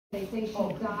They say she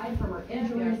died from her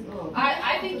injuries.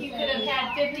 I think you could have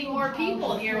had 50 more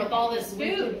people here with all this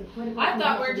food. I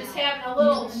thought we were just having a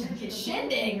little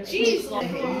shindig. Jeez.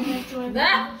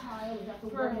 That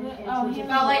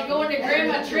felt like going to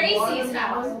Grandma Tracy's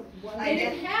house. They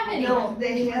didn't have any. No,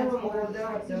 they have them over there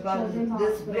about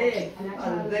this big,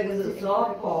 as big as a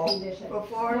softball, for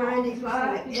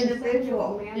 $4.95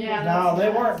 individual. Yeah. No, they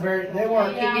weren't very. They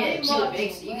weren't. You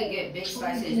could get big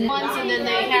slices. Once, and then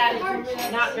they had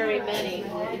not very many.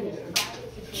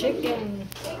 Chicken.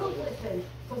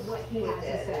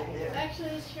 Actually,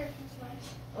 this chair can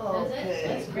slice. Okay.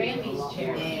 That's Grammy's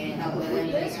chair. It's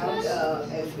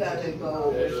got to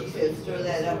go. She said, stir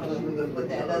that up and we could put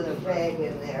that other bag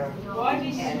in there. Why do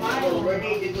you And smile? we're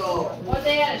ready to go. What,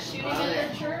 they had a shooting at their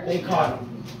church? They caught him.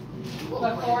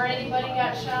 Before anybody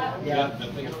got shot? Yeah. I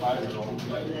think a 5-year-old.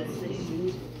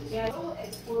 Yeah.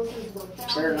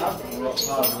 Fair enough.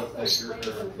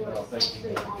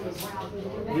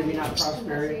 Maybe not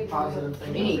prosperity, positive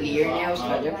thing. You need to get your nails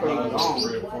cut, they're pretty long.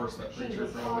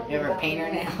 You ever paint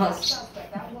her nails?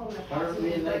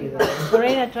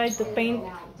 Lorena tried to paint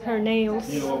her nails.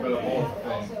 Need a little bit of both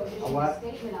thing. A what?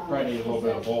 Probably need a little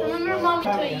bit of both. Remember Mom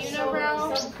took a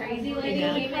unibrow? Some crazy lady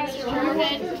came in the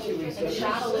forehead and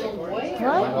shot a little boy?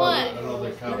 What?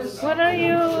 What are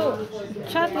you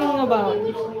chatting about?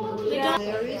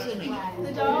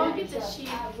 The dog gets a sheep.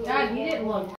 God, he didn't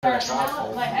look dark.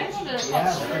 Like, I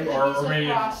remember Or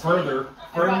maybe further.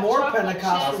 Or more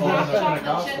Pentecostal.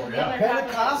 Pentecostal, yeah.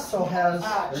 Pentecostal has.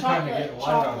 They're kind of getting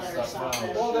light on stuff now.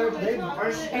 Well, they.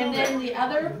 And then the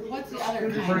other, what's the other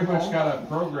You kind? pretty much got a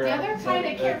program. The other kind,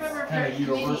 I can't remember if Kind they're of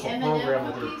universal maybe program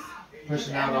that M&M they're cookies.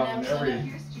 pushing out on every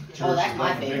church. Oh, that's my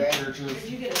like the big favorite. churches.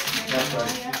 Did you get a That's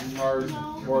like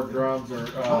more drums or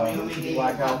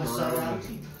black out the room.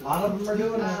 A lot of them are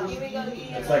doing that.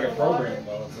 It's like a program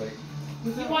though. It's like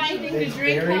You want anything to It's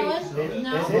drink, very- Helen?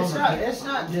 No. It's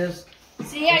not just.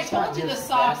 See, I told you the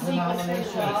soft seat was for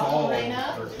it's the all.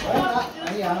 Lorena.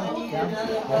 Yeah.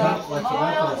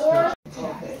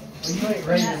 You ain't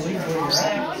ready to leave where you're I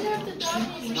at. wonder if the dog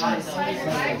needs to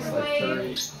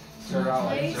Microwave. Start out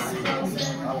like 30. I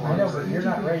know, but you're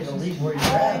not ready to leave where you're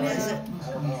How at. old is it?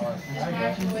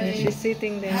 Microwave. She's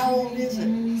sitting there. How old is it?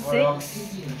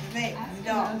 6 Big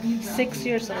dog. 6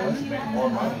 years old. More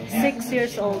money. 6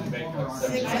 years old. 6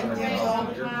 years old.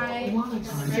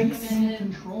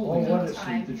 Oh, what is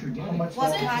how much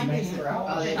What did you kind make is it? per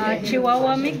hour?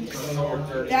 Chihuahua mix.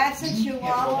 That's a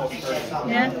Chihuahua.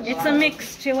 Yeah, it's a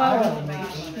mix. Chihuahua mix.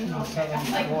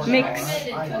 Maybe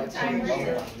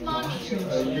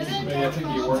I think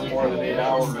you work more than 8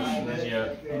 hours and then you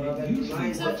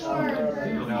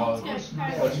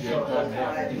what you get done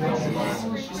half.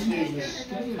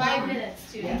 5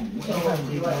 minutes, too. You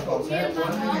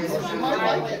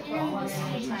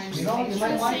know, you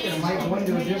might like it. It might go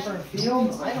into a different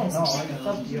field. I don't know. It's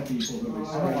up to you.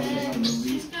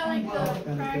 She's got like the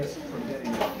cracks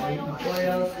What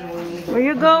else do we need? Where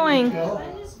you going?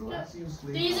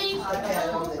 Daisy,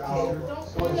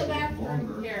 don't go in the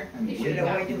bathroom. Here. Should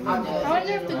have waited for I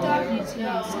wonder if the dog needs to go.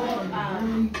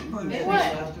 What?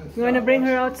 You want to bring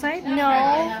her outside? I No.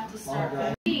 have to start.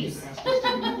 Jeez. There's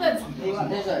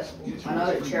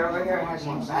another chair over here. It has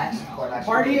one back.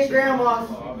 Party at Grandma's.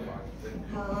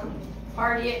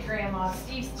 Party at Grandma.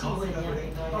 Steve's teasing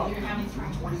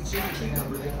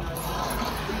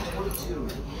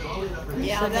you.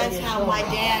 Yeah, that's how my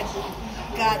dad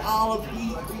got all of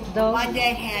he. My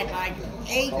dad had like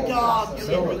 8 dogs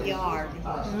in the yard,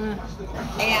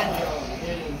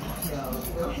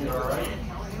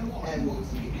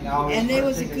 and there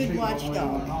was a good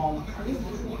watchdog.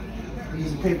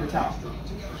 Use a paper towel.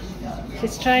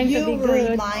 She's trying to be You good.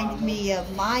 remind me of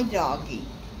my doggy.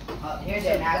 Here's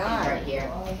an napkin right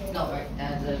here. No, right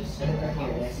here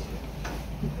it is.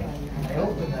 I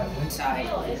opened that one. Side.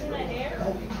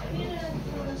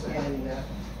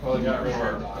 Well, they got rid of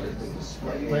our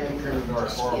making sure the door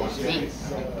forward. I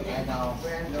know.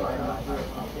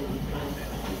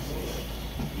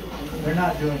 They're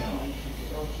not doing it.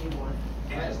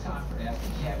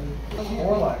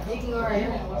 Or like. They're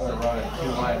running 2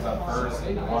 lines on first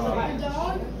and one on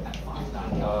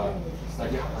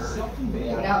second, third.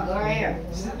 Now go right here.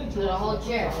 To the whole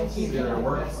chair. See, they're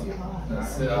working.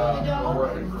 We're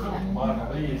working for Mona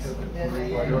Lee's.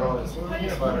 We're doing all this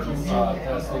peanut butter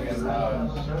testing and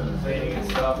cleaning and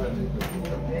stuff.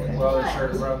 And well, they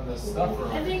started running this stuff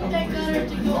around. I think that got her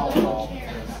to go in the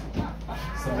chair.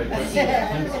 Somebody put I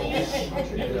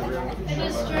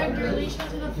just dragged her leash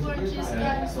onto the floor and she just and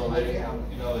got so they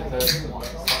tested something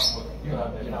with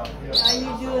How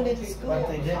you doing at school? But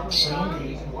they didn't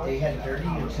clean, they had dirty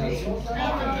utensils.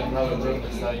 Another room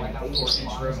is not even,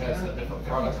 each room has a different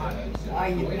product in it. Are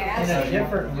you In a passing?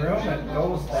 different room, it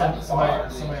goes that far.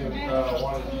 Somebody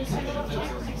wanted to use these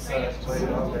utensils and set it, put it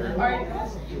out there.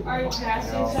 Are you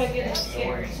passing so I get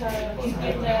scared so you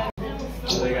get that?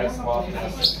 So they got some off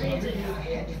tests.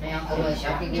 Man, Uncle Lish,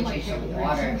 I can get you some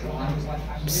water if you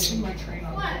want.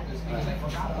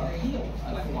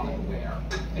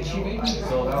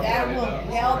 So That will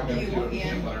help you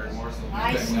in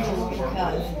high school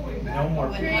because No more.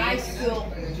 when high school,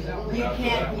 you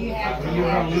can't, you have to You're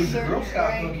have gonna a lose the certain Girl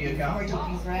Scout grade cookie before account. you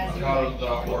can graduate.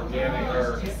 called organic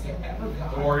or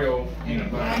Oreo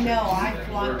peanut butter. I know, I We're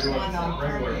flunked doing one on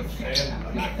regular purpose.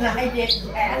 and And I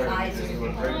didn't pass high this is school.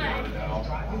 what regular now.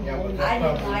 Yeah, but I that's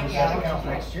didn't probably like lose that it. account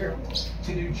next year.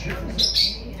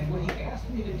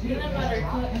 Peanut butter.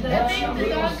 The thing the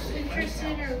dog's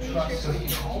interested or leash.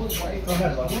 Go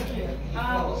ahead, love.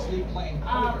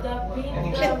 The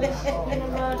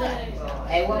peanut butter.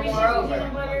 Hey, one more over.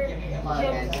 Peanut butter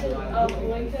chips of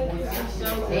blanket is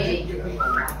so good. Hey,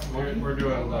 We're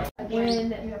doing like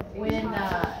When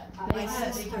My they had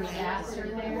a big sister disaster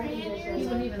there, he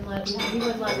wouldn't even let, he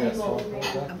would let people.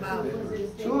 about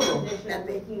Two of them. that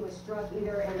big.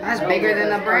 that's bigger than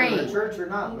the brain. Church or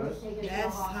not, but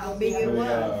That's how big it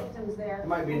was. it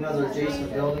might be another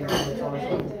adjacent building or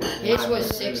something. His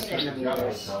was 6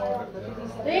 centimeters.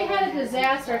 They had a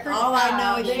disaster. All I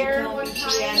know is she there told one me she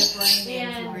time, had a brain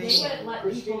and they injury. wouldn't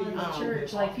let people in the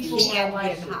church. Like people She were had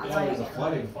like, been hot.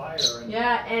 flooding.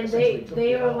 yeah, and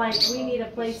they were like, we need a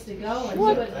place to go, and he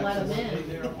wouldn't let them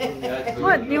in.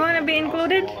 What? You want to be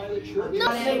included? No,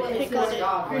 they pick on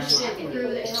it. Christian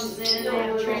crew that comes in, they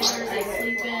have trailers, they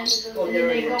sleep in, and then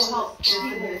they go help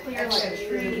people clear like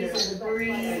trees and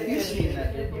debris. You've seen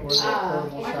that, didn't you? Where they have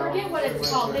portable I forget what it's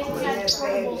called. They had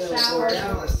portable showers.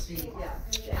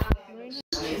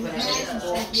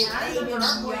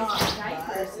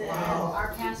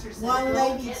 Our pastor said, One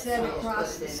lady said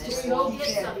across the just street, go she get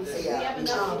said, some. We have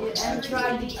enough to get she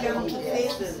tried to jump the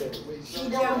fence. She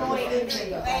jumped the fence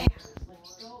and bam,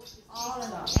 all in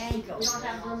the ankle. We don't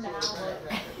have room to house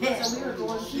it. So we were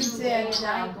going She through said, day and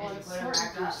night going sorting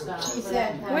through stuff. she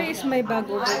said, Why is my bag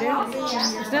over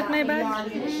there? Is that my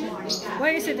bag? Why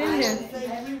is it in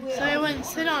there? So I wouldn't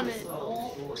sit on it.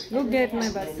 Go get my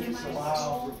bag.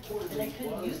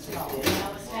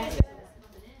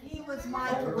 he was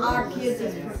our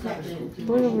kids' protection.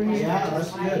 Put over here. Yeah,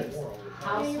 that's good.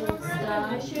 Household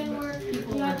stuff. You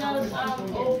had those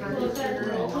old clothes that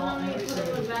were telling me to put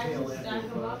them back and stack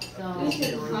them up. So,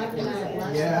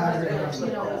 Yeah, I you remember.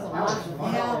 know, it was a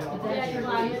lot. Yeah. But then you're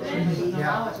like,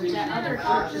 that other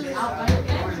church out by the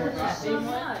church, that big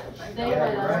one, they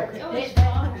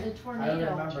had the tornado.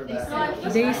 remember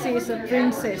that. Daisy is a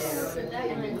princess. And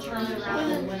then turned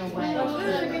around and went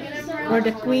away. Or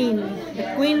the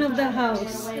queen of the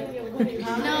house.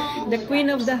 The queen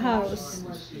of the house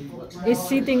is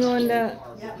sitting on the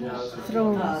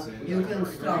throne. You can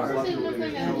start.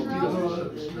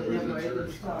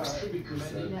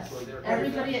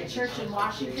 Everybody at church in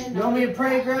Washington. You want me to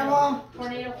pray, Grandma?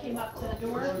 Tornado came up to the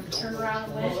door, turned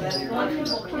around and went. A lot of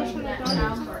people came to that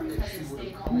town for it because they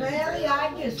stayed home. Mary,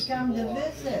 I just come to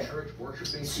visit.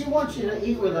 She wants you to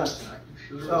eat with us.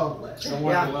 So,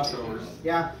 yeah, Leftovers.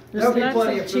 yeah. There's There'll be lots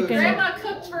plenty of of food. chicken. Grandma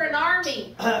cooked for an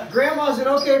army Grandma, is it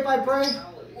okay if I pray?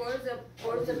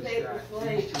 Where's the paper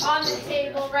plate? on the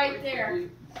table right there.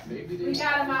 We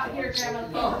got them out here, Grandma,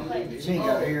 paper plates. She ain't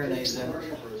got her hearing aids in.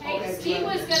 Hey, Steve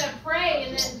was gonna pray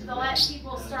and then to let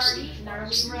people start eating. Are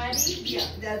we ready? Yeah,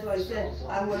 that's what I said.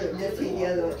 I wanted this and the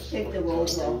other, take the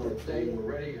rolls off. Let's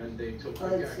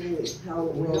see how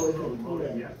well we can put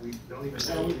it.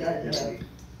 Now we got to have,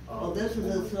 oh, this is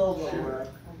a silver one.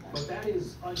 But that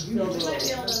is You might unusual.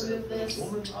 be able to move this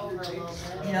over a little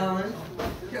bit. John,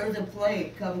 there's a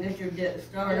plate, come get your,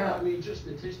 start Yeah, I up. mean, just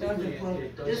statistically,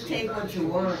 it does Just seem take what you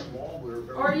very want. small. We're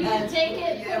very- Or you can take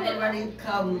it, put it, Everybody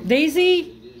come.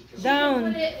 Daisy, put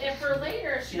down. it for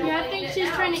later. She don't Yeah, I want think it she's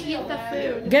now. trying to eat the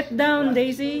food. Get down,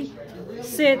 Daisy.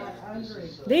 Sit.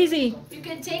 Daisy. You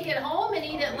can take it home and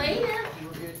eat it later.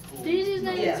 Daisy's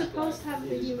not even Yeah. supposed to have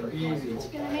the human food. It's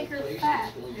gonna make her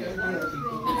fat.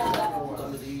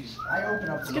 I open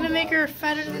up. It's gonna make her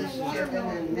fatter than a Chicken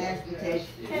watermelon. and mashed potatoes.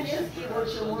 And just eat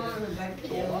what you want, and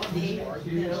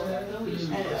you know.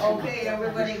 And, okay,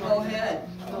 everybody go ahead.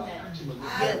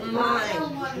 Get mine.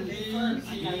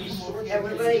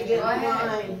 Everybody get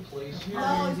mine.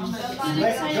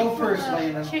 Go first,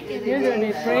 Lena. Chicken. You're going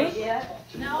to pray?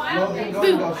 No, I don't think Go,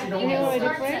 so. go, I she think don't it want to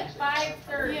starts pray? at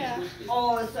 5:30. Yeah.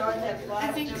 Oh, it starts at I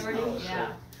think so. 5:30.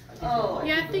 Yeah. Oh.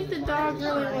 Yeah, I think the dog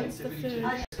really wants the food.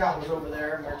 Scott was over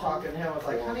there and we were talking to him. I was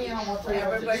like, honey, I want to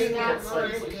Everybody got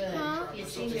one. Huh?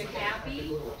 Is she happy?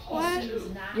 What?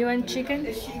 You want chicken?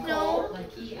 Is she No.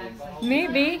 cold?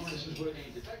 Maybe.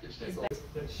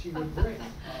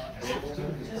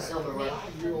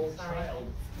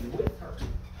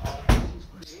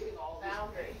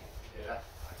 Boundary.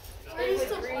 Where is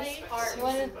the plate? You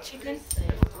want a chicken? I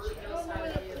don't know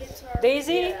where the plates are.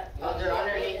 Daisy? Oh, they're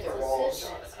underneath the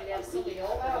rolls. We'd have somebody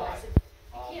over. I said,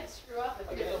 you can't screw up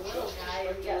if you're the little guy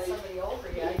and you got somebody over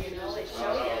you, you know, they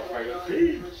show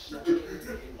you.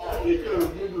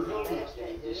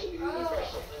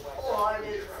 Oh, I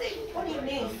didn't say, what do you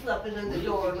mean slipping in the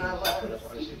door? And I was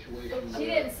like, She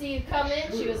didn't see you come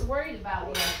in, she was worried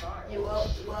about you. you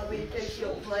want me to take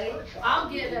your plate? I'll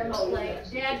give him a plate.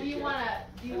 Dad, do you want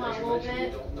a little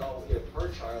bit?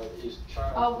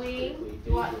 A wing?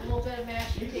 You want a little bit of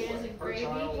mashed potatoes and gravy? You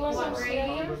want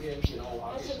gravy?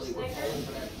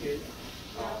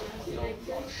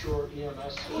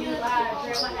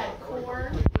 Grandma had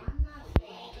corn,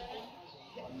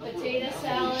 potato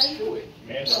salad.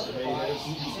 Yeah,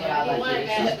 you wanted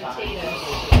mashed potatoes.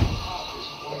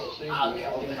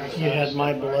 You had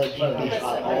my blood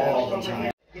all the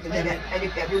time. And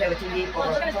if you have a TV or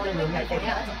a phone room, they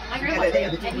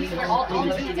have a TV, they have a phone.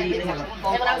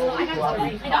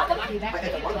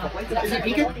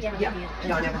 Yeah,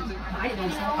 no, never.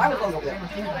 I was going over there.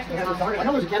 I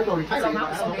know there's a chemical retired.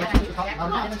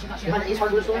 Behind the East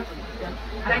Hardware store?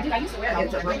 I used to wear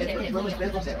It's a little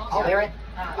expensive there. I'll wear it.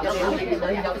 They give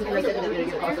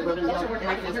you the cost of living,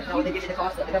 they give you the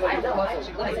cost of it.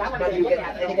 But you get,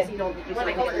 you don't get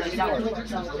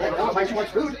 $90. Buy too much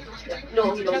food.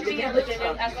 No, you don't get it.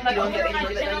 You don't get any,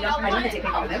 I need to take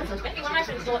care of them.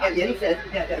 And then he said,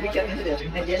 we checked into this,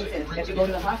 and then he said, if you go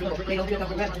to the hospital, they don't pick up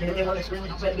a rent, and if they want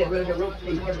to get rid of your roof,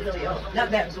 they want to really ill. Not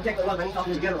that, so take the one, I'm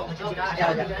talking in general.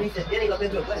 He said, then he looked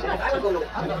into it, but I was going to,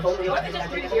 I was going to,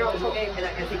 and I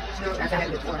think, I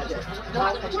had this one of this.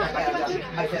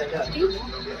 I said,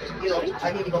 you know,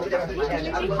 I need to go over there, and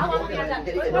I'm going to go over there, and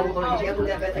he said, no, we're going to cancel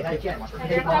that rent, I got to check. And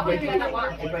then I'll break it, and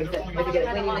Greg said, if you get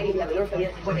a cleaning lady, you have a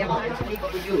nurse, whatever, it's cheaper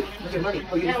for you, with your money,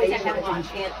 or you pay for it, and you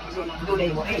can't do it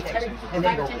anymore, anything. And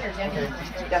then go,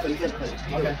 that's what he said,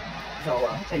 okay. So,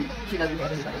 and she doesn't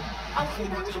have anybody.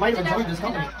 She might have joined this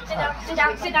company. Sit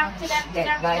down.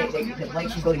 That guy, like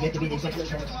she's going to get to be the executive,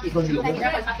 he's going to be a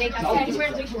woman. He's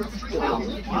wearing big shorts.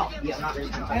 Wow, yeah,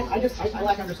 I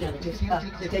lack understanding.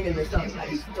 they're taking this stuff, I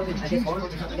guess, or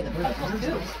something in the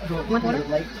bird. Want water?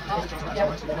 Like,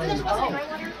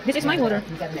 This is my water.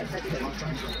 he's got an and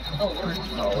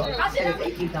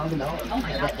it's $18,000. Oh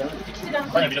my God.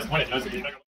 Probably gonna be disappointed.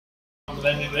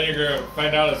 Then you're gonna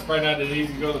find out it's probably not as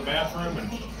easy to go to the bathroom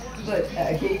and. But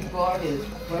he bought his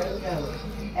friend out,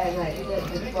 and I said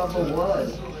the trouble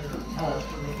was,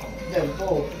 they're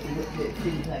both, it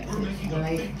seems like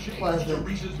nice, pleasant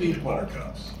people.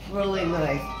 Really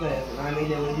nice, but I mean,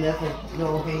 there was nothing,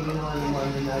 no hanging on one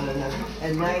another,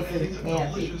 and nice and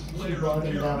happy. She brought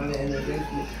him down there and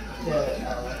introduced me to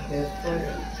his friend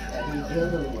that he's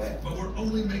living with. But we're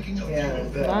only making a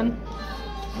And, Done?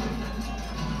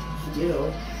 you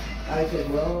know, I said,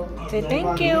 well, Say no thank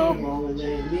problem, you. nothing wrong with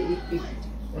it.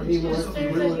 If he wants to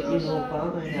do it, you know,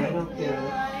 fine, I don't care.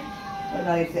 But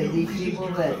I said, these people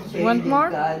that say Want more?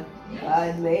 that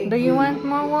God made Do you want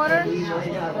more water? and you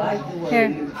might not like the way Here.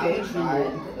 you're changing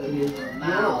it,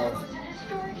 mouth,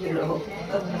 you know.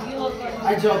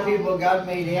 I tell people God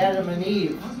made Adam and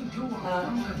Eve.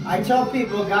 I tell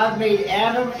people God made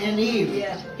Adam and Eve.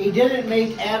 Yeah. He didn't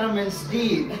make Adam and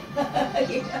Steve.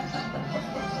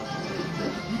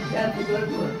 That's a good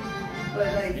one. But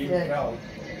I said,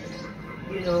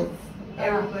 you know,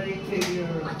 everybody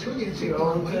to your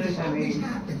own good, I mean.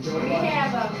 We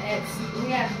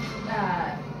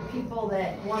have people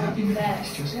that want to do that at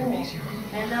school,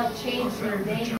 and they'll change their name